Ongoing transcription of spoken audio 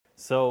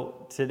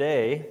So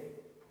today,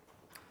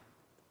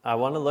 I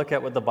want to look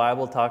at what the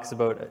Bible talks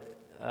about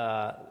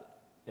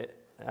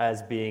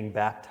as being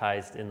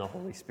baptized in the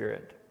Holy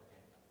Spirit.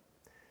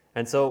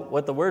 And so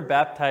what the word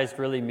baptized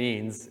really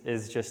means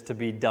is just to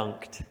be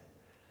dunked.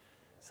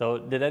 So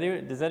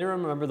does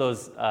anyone remember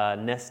those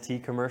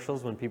Nestea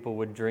commercials when people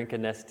would drink a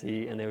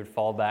Nestea and they would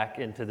fall back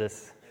into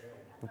this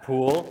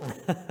pool?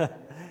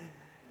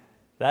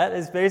 That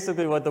is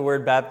basically what the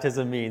word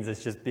baptism means.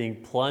 It's just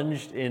being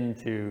plunged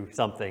into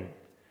something.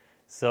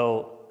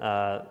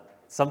 So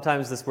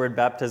sometimes this word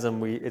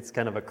baptism, it's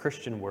kind of a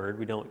Christian word.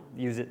 We don't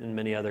use it in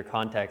many other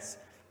contexts.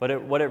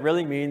 But what it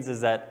really means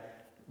is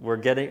that we're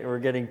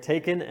getting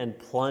taken and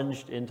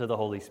plunged into the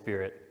Holy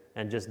Spirit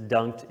and just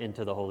dunked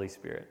into the Holy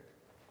Spirit.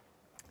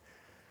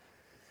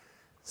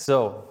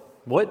 So,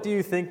 what do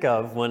you think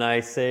of when I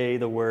say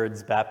the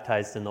words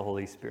baptized in the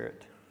Holy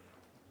Spirit?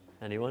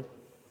 Anyone?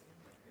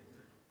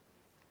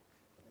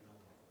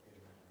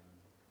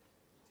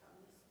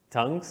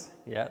 Tongues?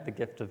 Yeah, the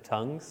gift of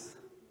tongues.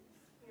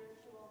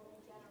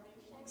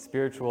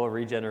 Spiritual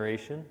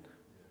regeneration.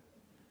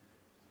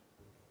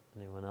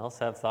 Anyone else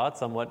have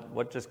thoughts on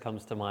what just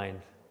comes to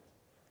mind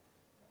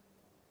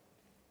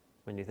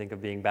when you think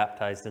of being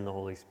baptized in the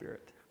Holy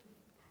Spirit?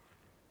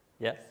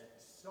 Yes?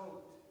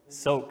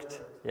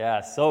 Soaked.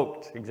 Yeah,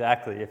 soaked.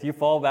 Exactly. If you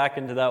fall back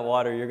into that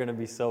water, you're going to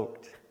be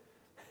soaked.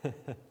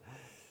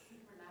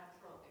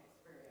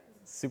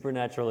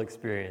 Supernatural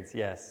experience.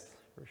 Yes,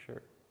 for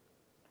sure.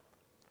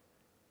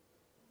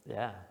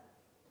 Yeah,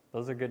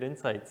 those are good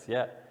insights.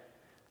 Yeah.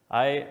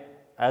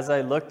 As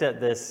I looked at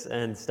this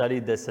and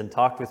studied this and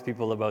talked with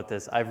people about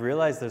this, I've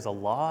realized there's a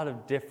lot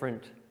of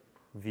different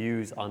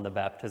views on the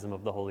baptism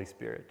of the Holy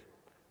Spirit.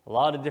 A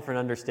lot of different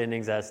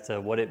understandings as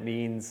to what it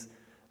means.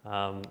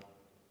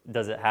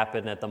 Does it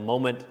happen at the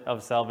moment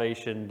of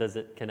salvation?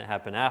 Can it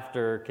happen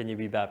after? Can you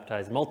be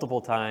baptized multiple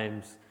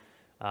times?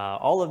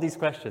 All of these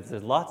questions.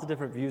 There's lots of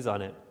different views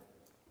on it.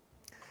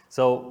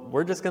 So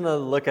we're just going to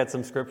look at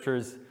some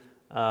scriptures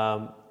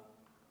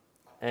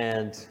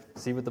and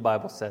see what the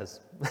Bible says.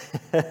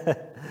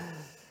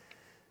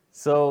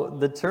 So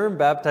the term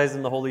baptized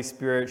in the Holy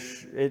Spirit,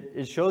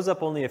 it shows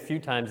up only a few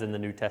times in the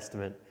New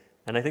Testament.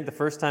 And I think the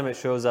first time it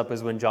shows up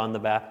is when John the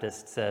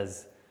Baptist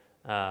says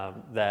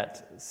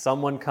that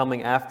someone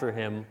coming after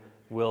him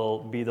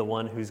will be the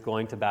one who's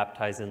going to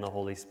baptize in the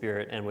Holy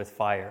Spirit and with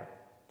fire.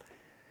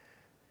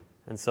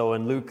 And so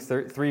in Luke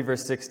 3,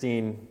 verse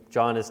 16,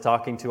 John is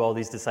talking to all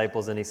these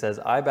disciples and he says,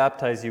 "I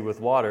baptize you with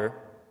water,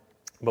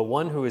 but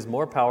one who is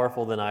more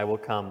powerful than I will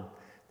come,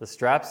 the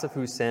straps of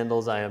whose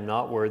sandals I am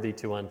not worthy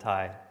to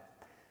untie.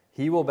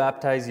 He will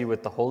baptize you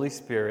with the Holy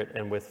Spirit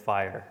and with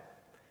fire."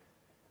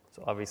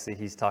 So obviously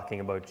he's talking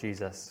about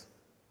Jesus.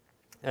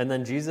 And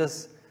then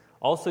Jesus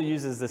also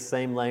uses the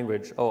same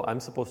language. Oh,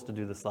 I'm supposed to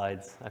do the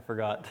slides. I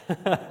forgot.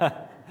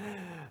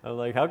 I'm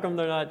like, how come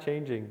they're not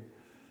changing?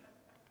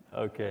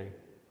 Okay,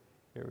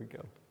 here we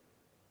go.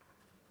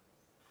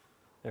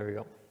 There we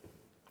go.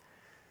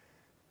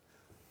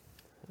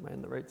 Am I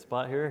in the right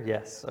spot here?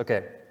 Yes,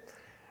 okay.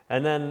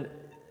 And then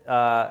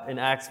in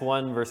Acts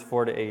 1, verse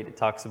 4 to 8, it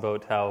talks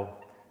about how,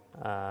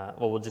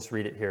 we'll just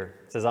read it here.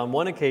 It says, "On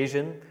one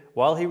occasion,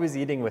 while he was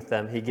eating with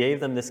them, he gave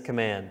them this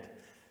command."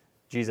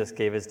 Jesus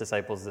gave his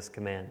disciples this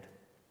command.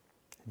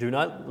 "Do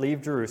not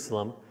leave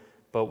Jerusalem,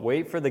 but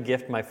wait for the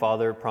gift my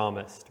Father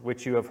promised,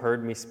 which you have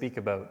heard me speak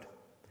about.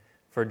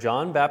 For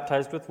John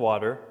baptized with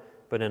water,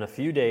 but in a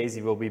few days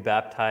you will be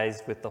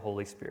baptized with the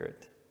Holy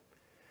Spirit."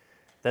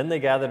 Then they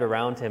gathered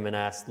around him and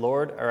asked,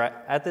 "Lord,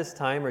 at this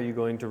time are you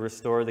going to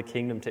restore the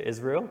kingdom to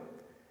Israel?"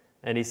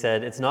 And he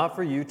said, "It's not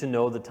for you to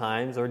know the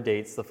times or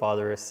dates the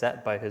Father has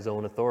set by his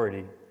own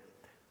authority,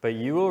 but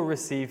you will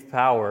receive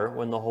power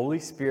when the Holy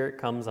Spirit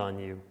comes on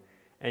you,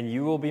 and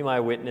you will be my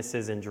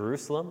witnesses in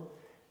Jerusalem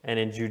and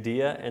in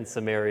Judea and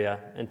Samaria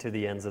and to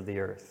the ends of the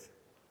earth."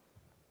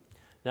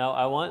 Now,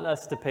 I want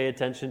us to pay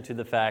attention to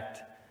the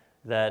fact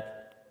that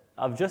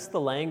of just the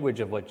language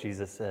of what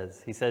Jesus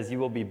says. He says, you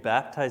will be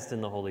baptized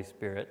in the Holy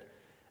Spirit.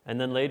 And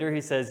then later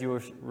he says, you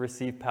will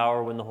receive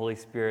power when the Holy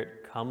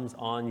Spirit comes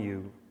on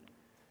you.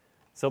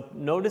 So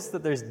notice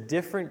that there's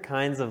different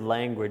kinds of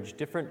language,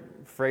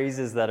 different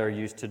phrases that are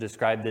used to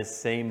describe this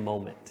same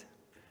moment.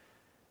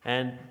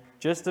 And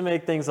just to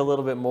make things a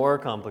little bit more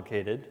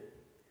complicated,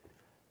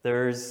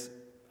 there's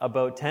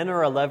about 10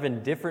 or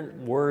 11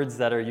 different words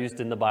that are used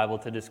in the Bible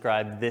to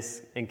describe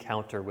this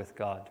encounter with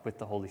God, with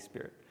the Holy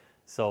Spirit.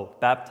 So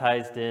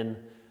baptized in,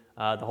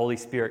 the Holy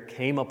Spirit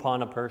came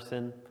upon a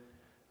person.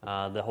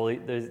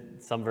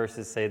 Some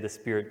verses say the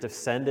Spirit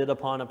descended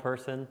upon a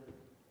person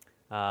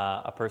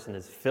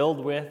is filled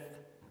with,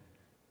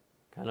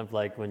 kind of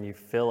like when you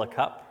fill a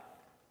cup.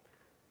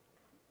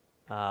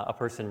 A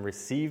person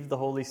received the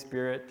Holy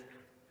Spirit.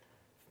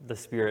 The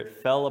Spirit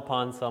fell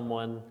upon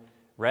someone,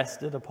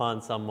 rested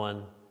upon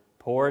someone,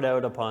 poured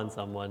out upon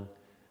someone,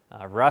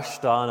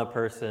 rushed on a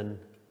person,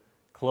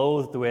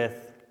 clothed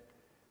with.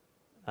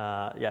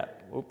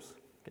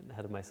 Getting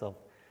ahead of myself.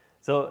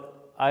 So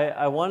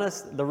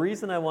the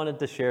reason I wanted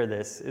to share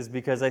this is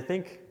because I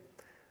think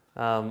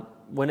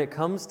When it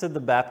comes to the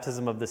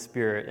baptism of the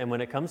Spirit and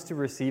when it comes to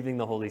receiving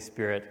the Holy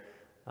Spirit,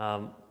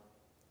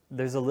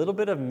 there's a little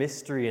bit of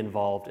mystery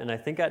involved, and I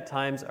think at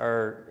times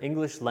our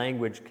English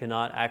language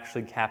cannot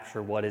actually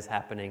capture what is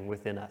happening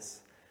within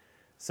us.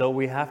 So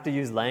we have to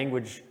use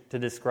language to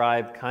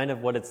describe kind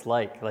of what it's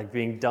like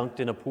being dunked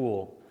in a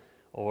pool,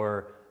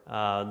 or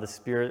the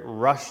Spirit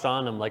rushed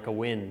on him like a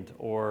wind,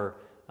 or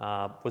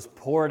was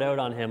poured out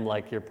on him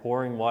like you're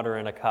pouring water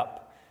in a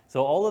cup.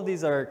 So all of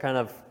these are kind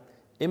of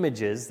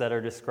images that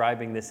are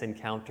describing this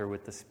encounter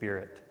with the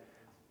Spirit.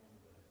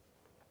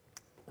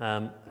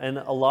 And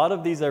a lot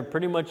of these are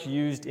pretty much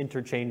used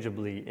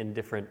interchangeably in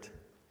different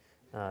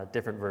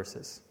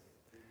verses.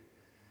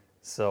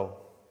 So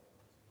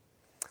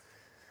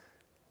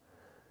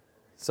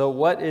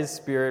what is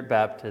Spirit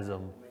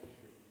baptism?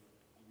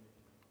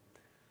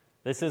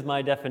 This is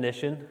my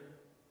definition.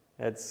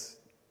 It's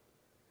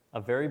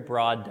a very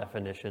broad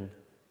definition.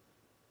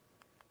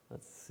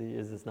 Let's see,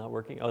 is this not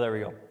working? Oh, there we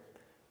go.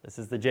 This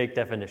is the Jake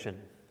definition.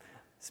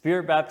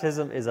 Spirit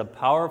baptism is a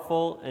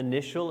powerful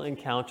initial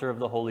encounter of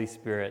the Holy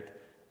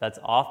Spirit that's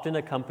often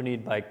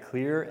accompanied by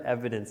clear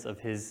evidence of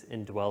his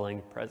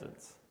indwelling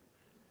presence.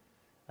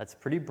 That's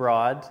pretty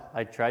broad.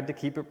 I tried to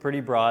keep it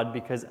pretty broad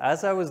because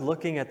as I was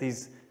looking at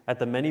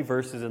the many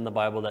verses in the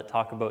Bible that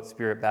talk about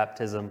Spirit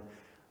baptism,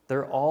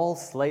 they're all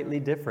slightly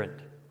different.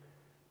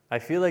 I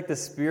feel like the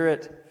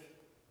Spirit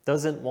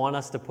doesn't want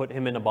us to put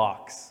him in a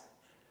box.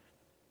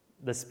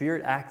 The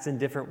Spirit acts in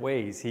different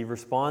ways. He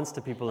responds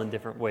to people in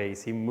different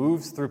ways. He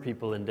moves through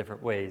people in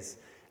different ways.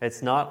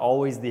 It's not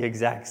always the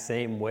exact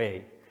same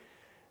way.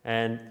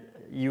 And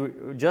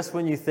just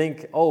when you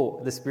think,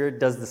 oh, the Spirit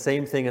does the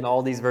same thing in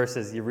all these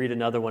verses, you read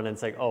another one and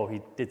it's like, oh,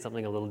 he did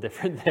something a little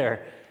different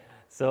there.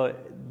 So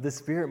the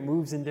Spirit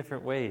moves in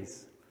different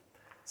ways.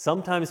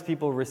 Sometimes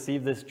people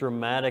receive this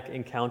dramatic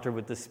encounter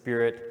with the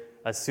Spirit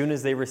as soon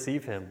as they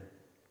receive him.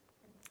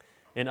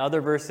 In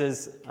other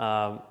verses,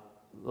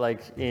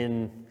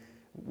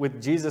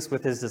 with Jesus,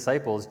 with his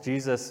disciples,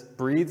 Jesus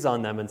breathes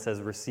on them and says,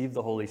 receive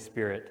the Holy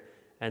Spirit.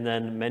 And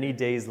then many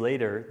days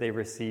later, they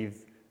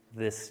receive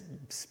this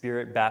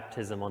Spirit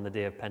baptism on the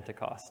day of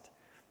Pentecost.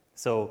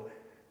 So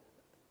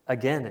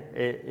again,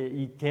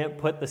 you can't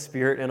put the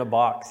Spirit in a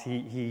box.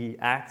 He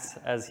acts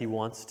as he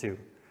wants to.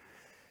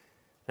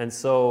 And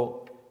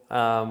so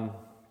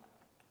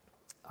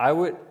I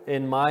would,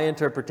 in my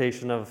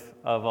interpretation of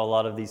a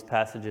lot of these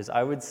passages,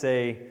 I would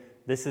say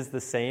this is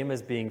the same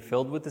as being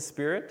filled with the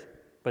Spirit,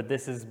 but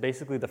this is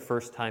basically the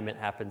first time it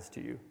happens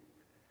to you.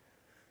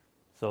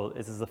 So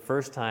this is the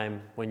first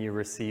time when you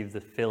receive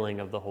the filling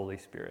of the Holy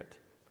Spirit.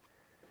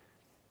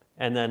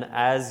 And then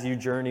as you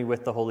journey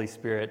with the Holy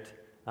Spirit,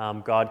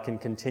 God can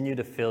continue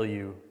to fill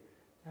you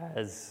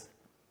as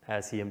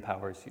he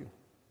empowers you.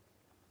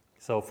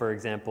 So for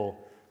example,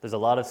 there's a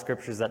lot of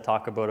scriptures that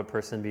talk about a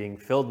person being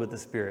filled with the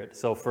Spirit.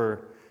 So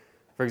for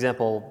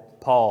example,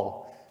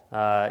 Paul,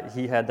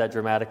 he had that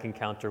dramatic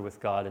encounter with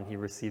God and he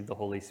received the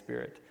Holy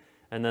Spirit.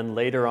 And then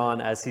later on,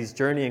 as he's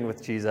journeying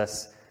with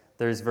Jesus,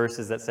 there's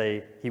verses that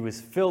say he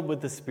was filled with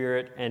the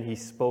Spirit and he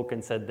spoke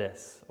and said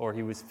this, or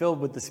he was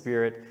filled with the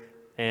Spirit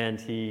and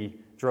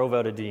he drove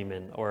out a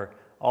demon, or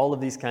all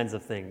of these kinds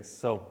of things.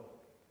 So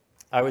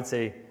I would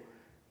say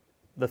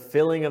the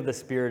filling of the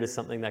Spirit is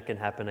something that can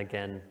happen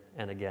again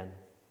and again.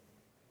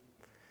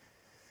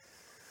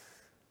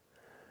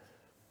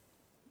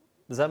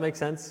 Does that make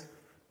sense?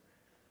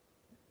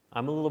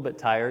 I'm a little bit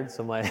tired,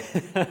 so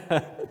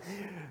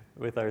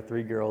with our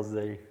three girls,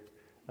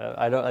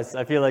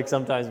 I feel like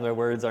sometimes my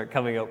words aren't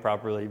coming out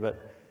properly,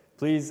 but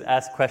please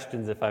ask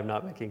questions if I'm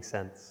not making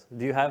sense.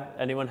 Do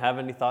anyone have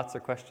any thoughts or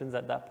questions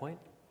at that point?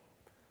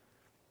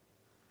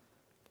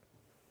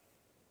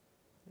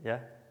 Yeah?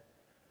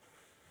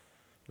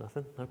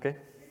 Nothing? Okay.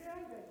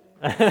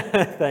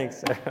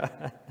 Thanks.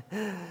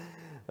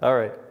 All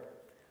right.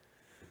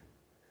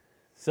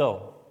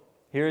 So,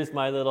 here's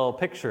my little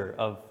picture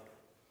of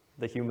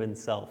the human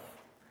self.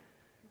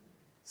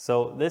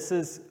 So this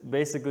is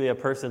basically a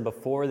person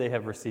before they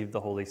have received the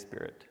Holy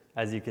Spirit.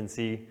 As you can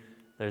see,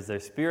 there's their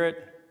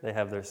spirit, they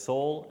have their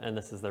soul, and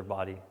this is their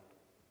body.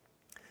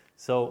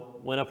 So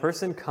when a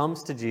person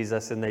comes to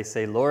Jesus and they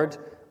say, Lord,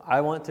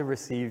 I want to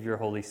receive your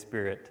Holy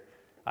Spirit.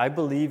 I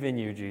believe in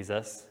you,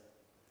 Jesus.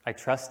 I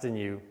trust in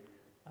you.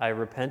 I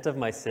repent of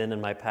my sin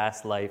and my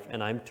past life,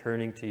 and I'm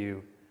turning to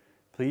you.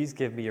 Please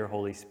give me your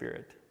Holy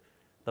Spirit.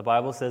 The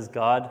Bible says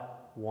God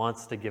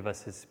wants to give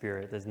us his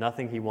Spirit. There's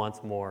nothing he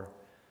wants more.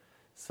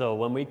 So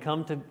when we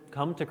come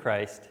to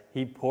Christ,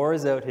 he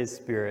pours out his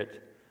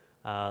Spirit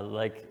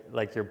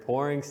like you're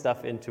pouring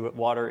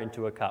water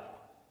into a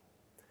cup.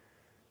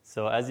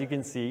 So as you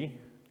can see,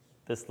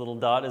 this little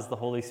dot is the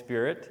Holy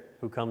Spirit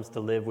who comes to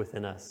live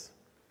within us.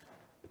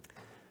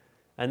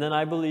 And then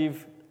I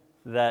believe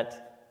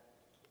that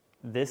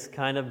this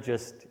kind of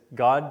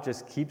God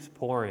just keeps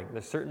pouring.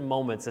 There's certain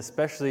moments,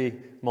 especially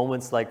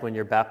moments like when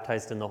you're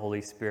baptized in the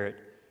Holy Spirit,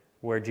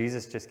 where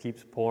Jesus just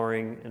keeps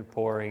pouring and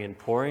pouring and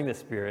pouring the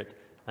Spirit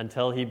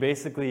until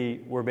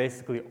we're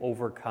basically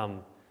overcome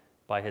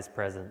by his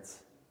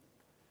presence.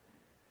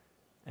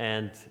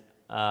 And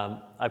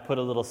I put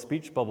a little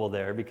speech bubble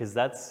there because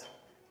that's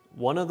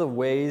one of the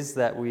ways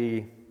that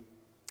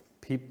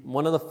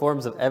one of the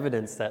forms of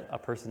evidence that a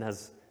person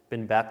has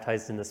been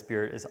baptized in the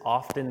Spirit is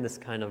often this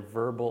kind of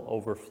verbal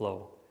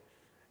overflow.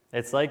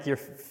 It's like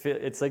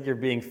you're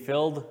being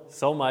filled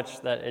so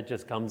much that it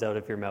just comes out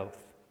of your mouth.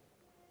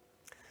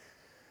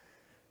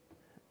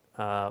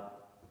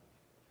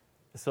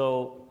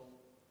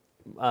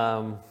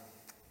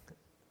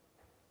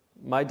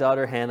 My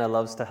daughter Hannah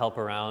loves to help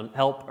around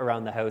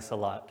the house a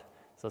lot.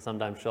 So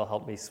sometimes she'll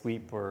help me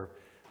sweep,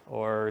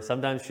 or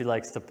sometimes she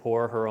likes to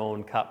pour her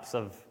own cups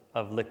of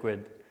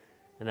liquid.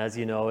 And as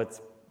you know, it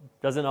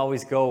doesn't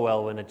always go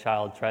well when a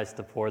child tries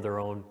to pour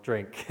their own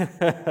drink.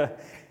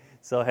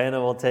 So Hannah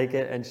will take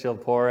it and she'll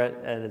pour it,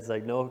 and it's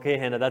like, no, okay,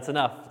 Hannah, that's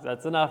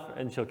enough,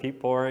 and she'll keep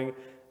pouring,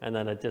 and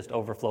then it just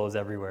overflows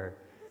everywhere.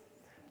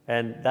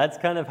 And that's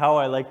kind of how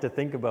I like to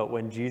think about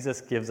when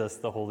Jesus gives us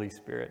the Holy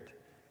Spirit.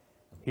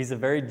 He's a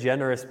very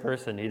generous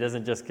person. He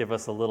doesn't just give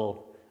us a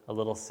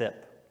little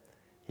sip.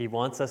 He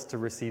wants us to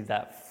receive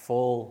that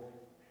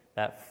full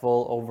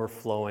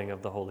overflowing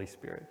of the Holy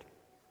Spirit.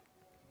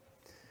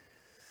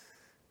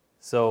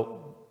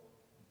 So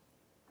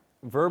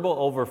verbal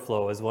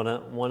overflow is one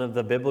of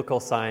the biblical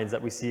signs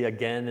that we see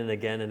again and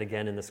again and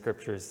again in the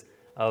Scriptures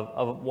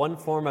of one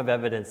form of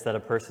evidence that a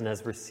person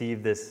has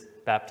received this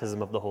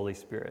baptism of the Holy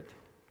Spirit.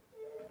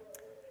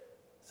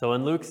 So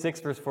in Luke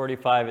 6, verse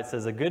 45, it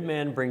says, "A good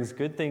man brings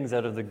good things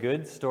out of the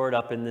good stored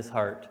up in his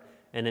heart,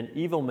 and an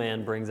evil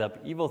man brings up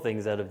evil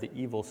things out of the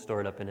evil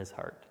stored up in his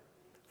heart.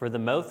 For the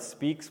mouth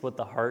speaks what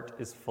the heart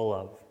is full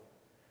of."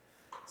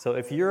 So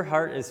if your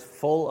heart is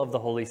full of the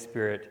Holy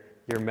Spirit,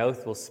 your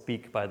mouth will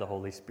speak by the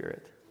Holy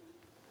Spirit.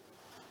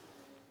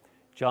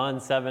 John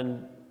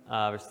 7,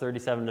 verse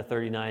 37 to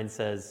 39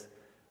 says,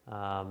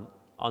 "On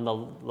the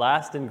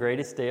last and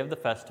greatest day of the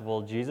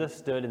festival, Jesus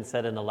stood and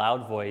said in a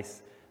loud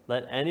voice,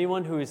 'Let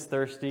anyone who is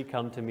thirsty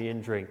come to me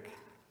and drink.'"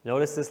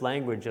 Notice this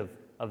language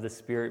of the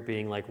Spirit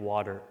being like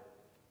water.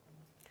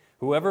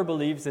 "Whoever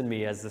believes in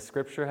me, as the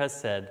Scripture has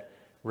said,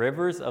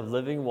 rivers of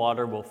living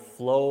water will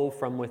flow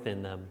from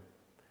within them."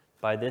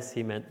 By this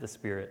he meant the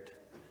Spirit,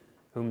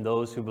 whom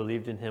those who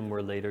believed in him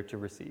were later to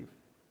receive.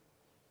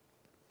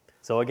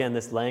 So again,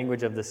 this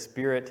language of the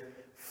Spirit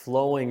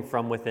flowing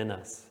from within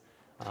us.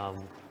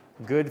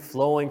 Good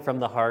flowing from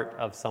the heart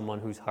of someone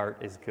whose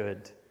heart is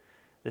good.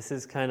 This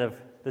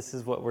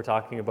is what we're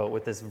talking about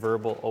with this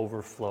verbal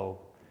overflow.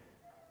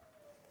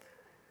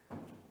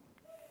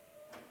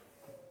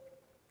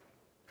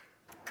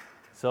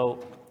 So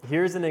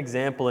here's an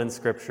example in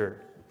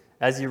Scripture.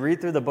 As you read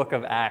through the book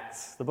of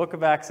Acts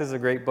is a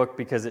great book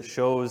because it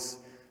shows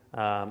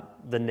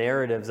the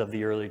narratives of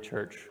the early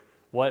church,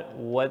 what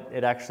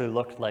it actually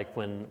looked like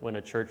when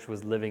a church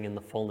was living in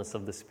the fullness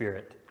of the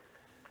Spirit.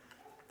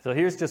 So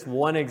here's just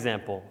one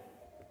example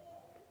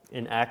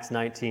in Acts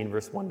 19,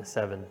 verse 1 to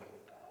 7.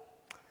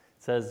 It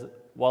says,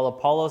 "While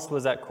Apollos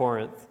was at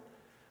Corinth,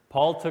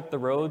 Paul took the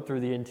road through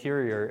the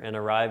interior and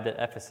arrived at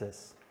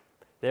Ephesus.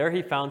 There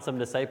he found some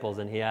disciples,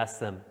 and he asked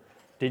them,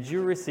 'Did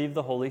you receive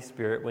the Holy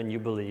Spirit when you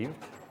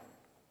believed?'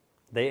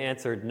 They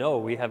answered, 'No,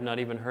 we have not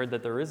even heard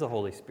that there is a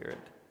Holy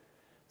Spirit.'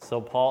 So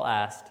Paul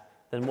asked,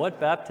 'Then what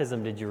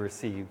baptism did you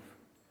receive?'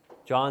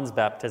 'John's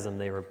baptism,'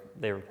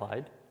 they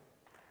replied.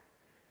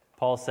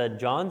 Paul said,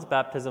 'John's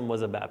baptism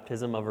was a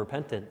baptism of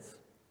repentance.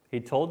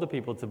 He told the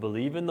people to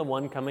believe in the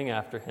one coming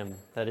after him,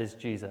 that is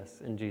Jesus,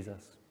 in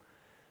Jesus.'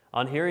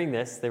 On hearing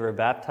this, they were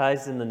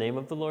baptized in the name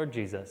of the Lord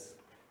Jesus.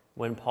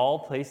 When Paul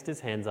placed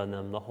his hands on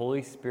them, the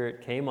Holy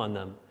Spirit came on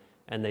them,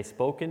 and they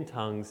spoke in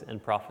tongues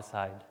and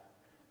prophesied.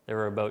 There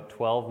were about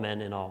 12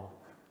 men in all."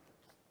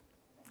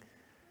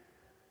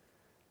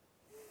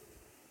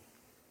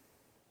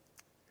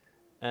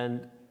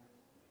 And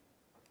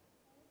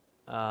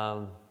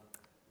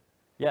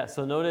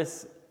so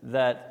notice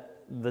that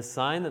the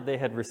sign that they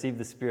had received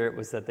the Spirit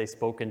was that they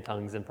spoke in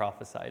tongues and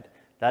prophesied.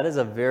 That is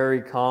a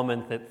very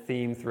common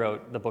theme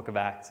throughout the book of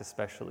Acts,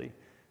 especially.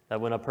 That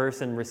when a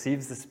person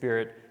receives the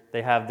Spirit,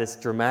 they have this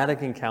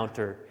dramatic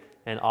encounter,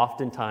 and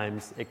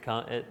oftentimes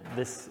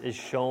this is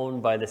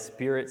shown by the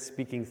Spirit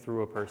speaking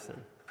through a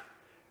person.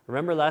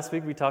 Remember last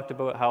week we talked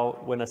about how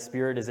when a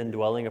Spirit is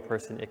indwelling a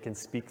person, it can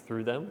speak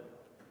through them?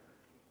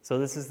 So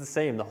this is the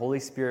same. The Holy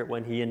Spirit,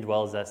 when he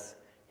indwells us,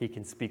 he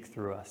can speak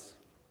through us.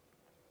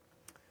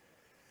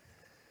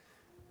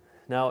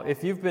 Now,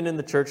 if you've been in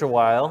the church a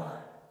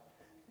while,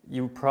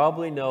 you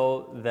probably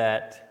know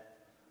that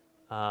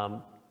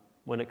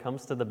when it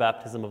comes to the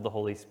baptism of the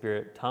Holy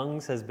Spirit,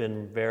 tongues has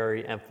been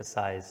very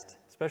emphasized,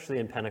 especially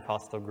in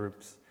Pentecostal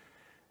groups.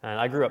 And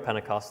I grew up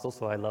Pentecostal,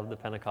 so I love the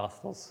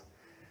Pentecostals.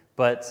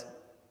 But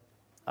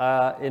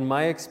in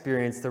my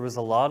experience, there was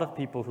a lot of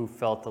people who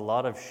felt a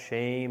lot of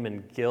shame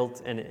and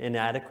guilt and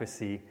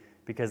inadequacy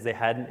because they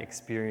hadn't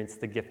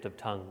experienced the gift of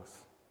tongues.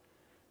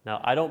 Now,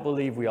 I don't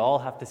believe we all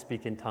have to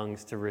speak in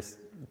tongues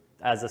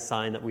as a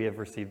sign that we have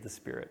received the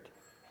Spirit.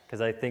 Because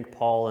I think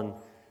Paul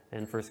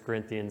in 1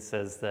 Corinthians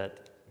says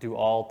that do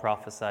all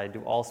prophesy,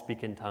 do all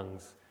speak in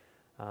tongues.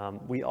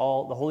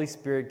 The Holy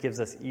Spirit gives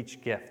us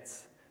each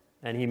gifts,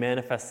 and he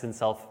manifests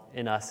himself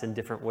in us in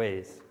different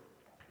ways.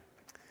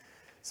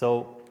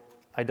 So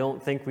I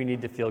don't think we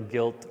need to feel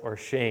guilt or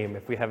shame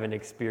if we haven't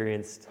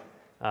experienced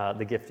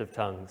the gift of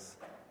tongues.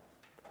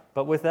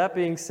 But with that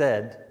being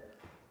said,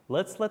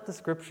 let's let the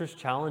scriptures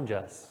challenge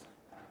us.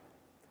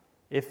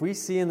 If we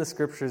see in the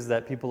scriptures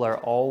that people are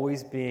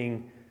always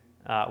being,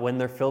 when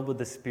they're filled with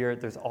the Spirit,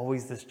 there's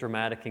always this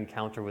dramatic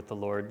encounter with the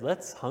Lord,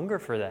 let's hunger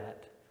for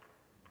that.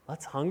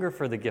 Let's hunger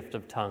for the gift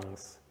of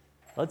tongues.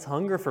 Let's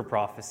hunger for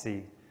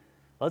prophecy.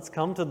 Let's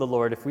come to the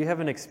Lord if we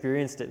haven't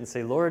experienced it and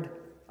say, Lord,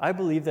 I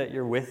believe that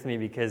you're with me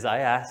because I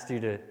asked you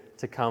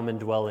to come and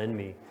dwell in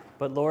me.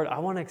 But Lord, I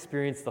want to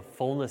experience the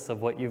fullness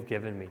of what you've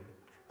given me.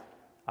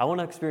 I want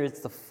to experience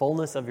the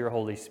fullness of your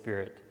Holy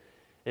Spirit.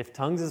 If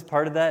tongues is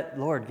part of that,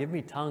 Lord, give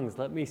me tongues.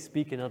 Let me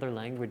speak in other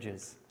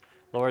languages.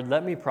 Lord,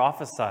 let me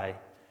prophesy.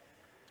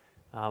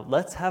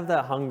 Let's have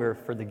that hunger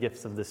for the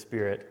gifts of the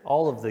Spirit,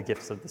 all of the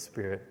gifts of the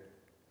Spirit.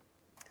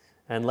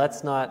 And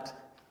let's not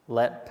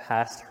let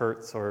past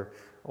hurts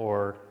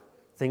or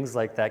things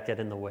like that get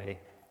in the way.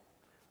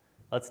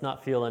 Let's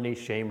not feel any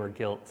shame or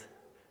guilt,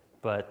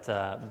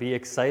 but be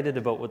excited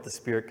about what the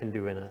Spirit can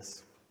do in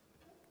us.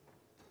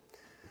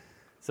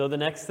 So the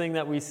next thing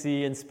that we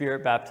see in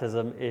Spirit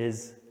baptism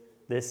is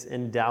this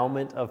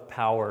endowment of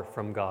power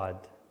from God.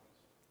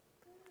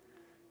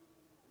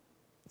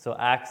 So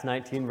Acts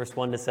 19, verse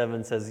 1 to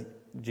 7 says,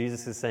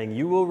 Jesus is saying,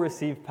 "You will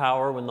receive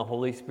power when the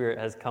Holy Spirit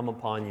has come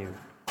upon you,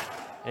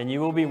 and you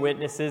will be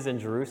witnesses in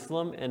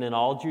Jerusalem and in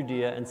all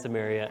Judea and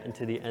Samaria and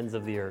to the ends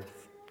of the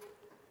earth."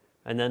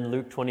 And then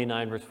Luke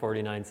 29, verse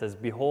 49 says,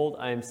 "Behold,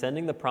 I am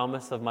sending the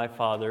promise of my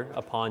Father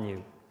upon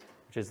you,"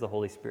 which is the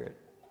Holy Spirit.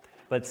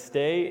 "But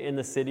stay in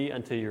the city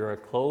until you are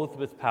clothed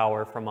with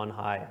power from on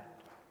high."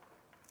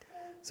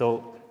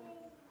 So,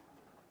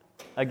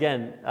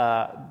 again,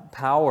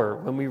 power.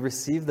 When we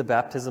receive the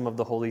baptism of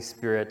the Holy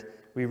Spirit,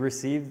 we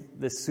receive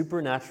this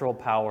supernatural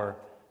power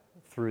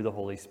through the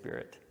Holy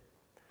Spirit.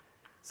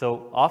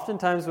 So,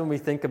 oftentimes when we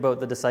think about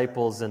the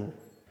disciples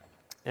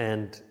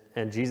and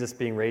Jesus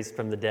being raised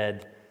from the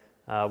dead,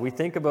 we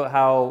think about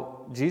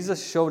how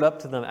Jesus showed up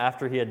to them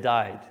after he had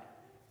died.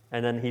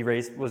 And then he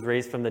was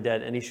raised from the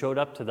dead, and he showed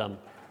up to them.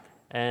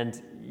 And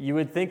you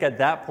would think at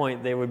that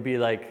point they would be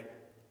like,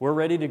 "We're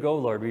ready to go,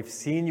 Lord. We've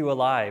seen you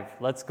alive.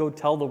 Let's go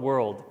tell the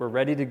world. We're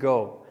ready to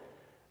go."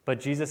 But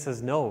Jesus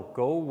says, "No,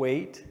 go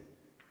wait.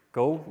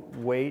 Go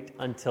wait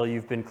until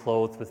you've been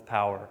clothed with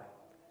power.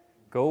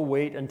 Go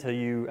wait until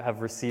you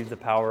have received the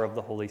power of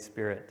the Holy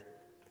Spirit."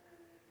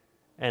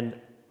 And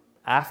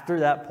after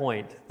that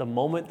point, the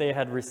moment they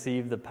had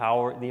received the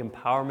power, the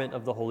empowerment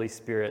of the Holy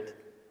Spirit,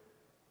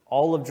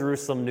 all of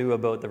Jerusalem knew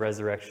about the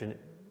resurrection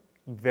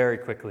very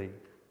quickly.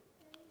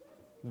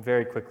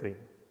 Very quickly.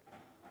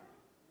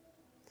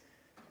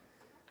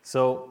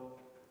 So,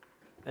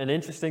 an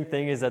interesting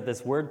thing is that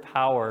this word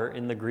power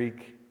in the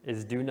Greek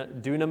is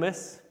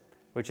dunamis,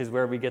 which is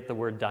where we get the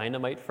word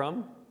dynamite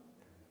from.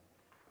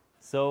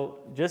 So,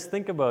 just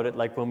think about it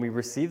like when we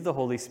receive the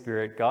Holy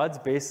Spirit, God's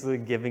basically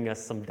giving us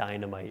some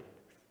dynamite.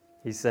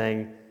 He's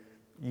saying,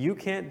 you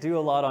can't do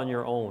a lot on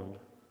your own.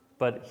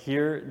 But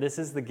here, this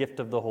is the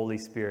gift of the Holy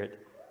Spirit.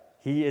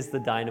 He is the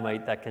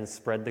dynamite that can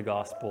spread the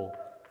gospel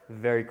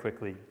very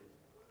quickly.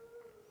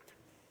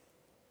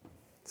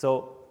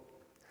 So,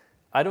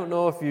 I don't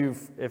know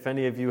if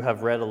any of you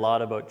have read a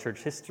lot about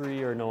church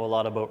history or know a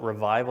lot about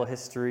revival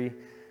history,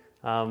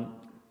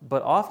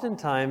 but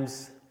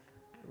oftentimes,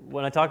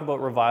 when I talk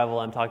about revival,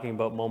 I'm talking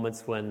about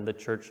moments when the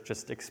church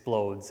just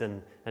explodes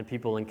and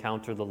people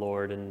encounter the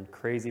Lord in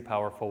crazy,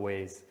 powerful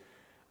ways.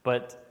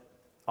 But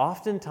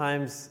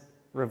oftentimes,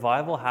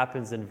 revival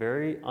happens in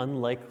very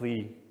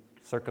unlikely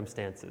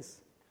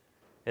circumstances.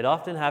 It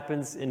often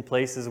happens in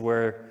places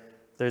where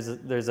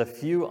there's a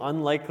few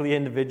unlikely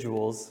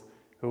individuals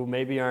who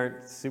maybe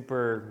aren't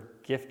super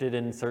gifted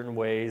in certain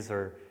ways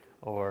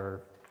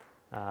or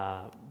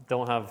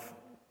don't have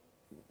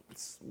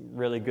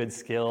really good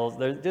skills.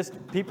 They're just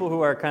people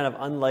who are kind of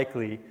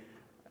unlikely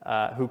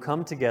who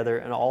come together,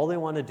 and all they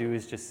want to do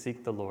is just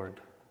seek the Lord.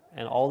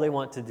 And all they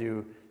want to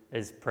do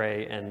is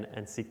pray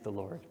and seek the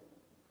Lord.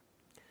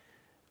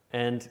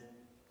 And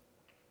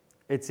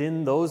it's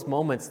in those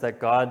moments that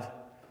God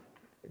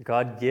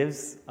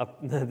gives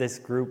this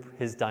group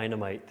his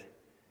dynamite.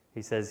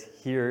 He says,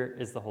 "Here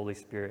is the Holy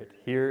Spirit.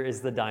 Here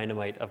is the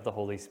dynamite of the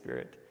Holy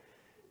Spirit."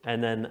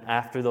 And then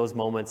after those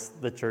moments,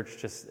 the church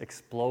just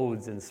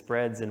explodes and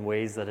spreads in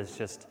ways that is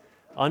just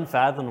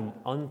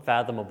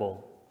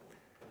unfathomable.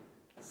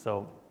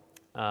 So,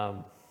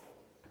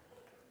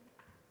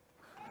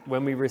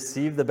 when we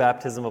receive the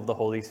baptism of the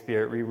Holy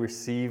Spirit, we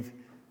receive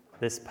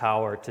this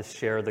power to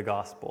share the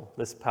gospel,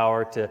 this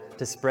power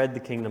to spread the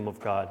kingdom of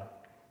God.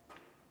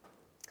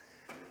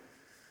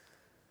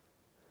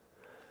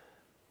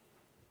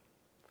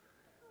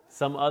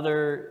 Some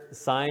other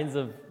signs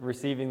of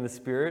receiving the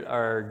Spirit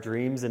are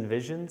dreams and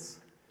visions.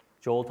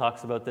 Joel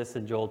talks about this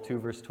in Joel 2,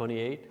 verse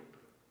 28.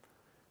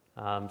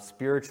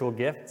 Spiritual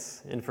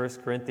gifts. In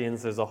 1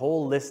 Corinthians, there's a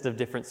whole list of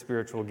different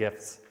spiritual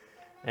gifts.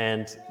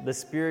 And the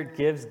Spirit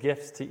gives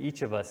gifts to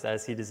each of us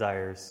as he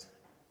desires.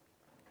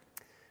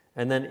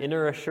 And then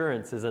inner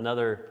assurance is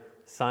another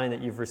sign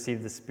that you've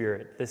received the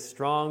Spirit. This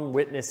strong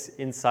witness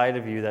inside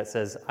of you that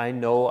says, I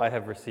know I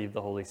have received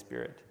the Holy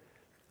Spirit.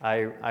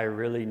 I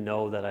really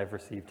know that I've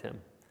received him.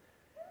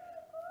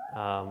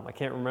 I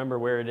can't remember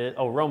where it is.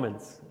 Oh,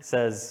 Romans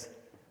says,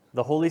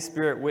 the Holy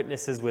Spirit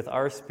witnesses with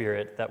our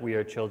spirit that we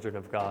are children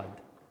of God.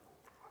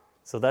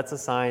 So that's a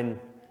sign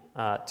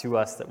to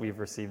us that we've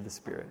received the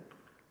Spirit.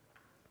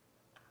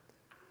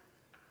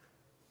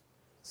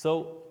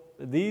 So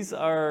these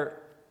are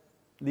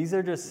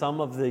just some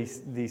of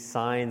these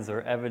signs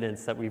or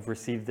evidence that we've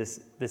received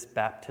this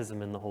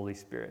baptism in the Holy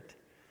Spirit.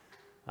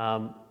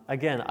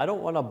 Again, I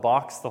don't want to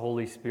box the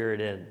Holy Spirit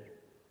in.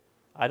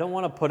 I don't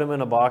want to put him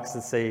in a box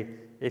and say,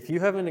 if you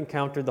haven't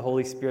encountered the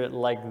Holy Spirit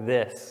like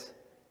this,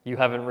 you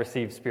haven't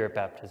received Spirit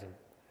baptism.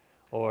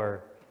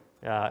 Or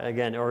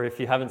or if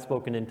you haven't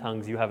spoken in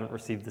tongues, you haven't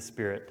received the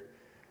Spirit.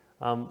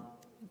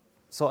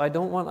 So I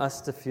don't want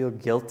us to feel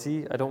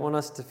guilty. I don't want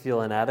us to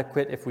feel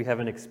inadequate if we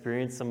haven't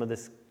experienced some of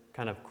this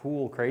kind of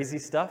cool, crazy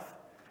stuff.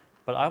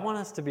 But I want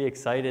us to be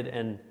excited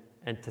and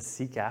to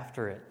seek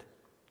after it.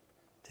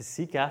 To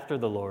seek after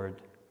the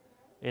Lord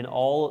in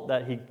all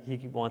that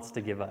he wants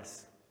to give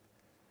us.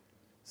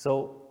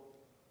 So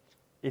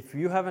if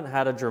you haven't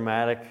had a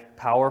dramatic,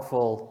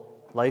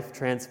 powerful,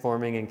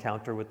 life-transforming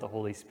encounter with the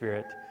Holy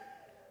Spirit,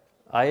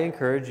 I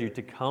encourage you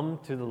to come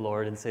to the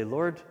Lord and say,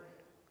 Lord,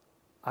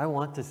 I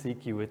want to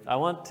seek you I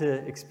want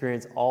to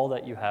experience all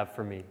that you have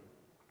for me.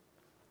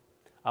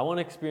 I want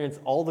to experience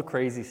all the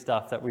crazy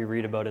stuff that we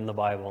read about in the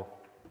Bible.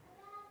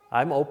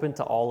 I'm open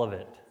to all of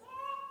it.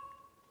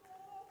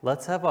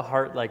 Let's have a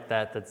heart like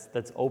that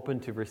that's open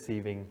to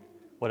receiving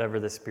whatever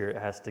the Spirit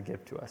has to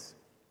give to us.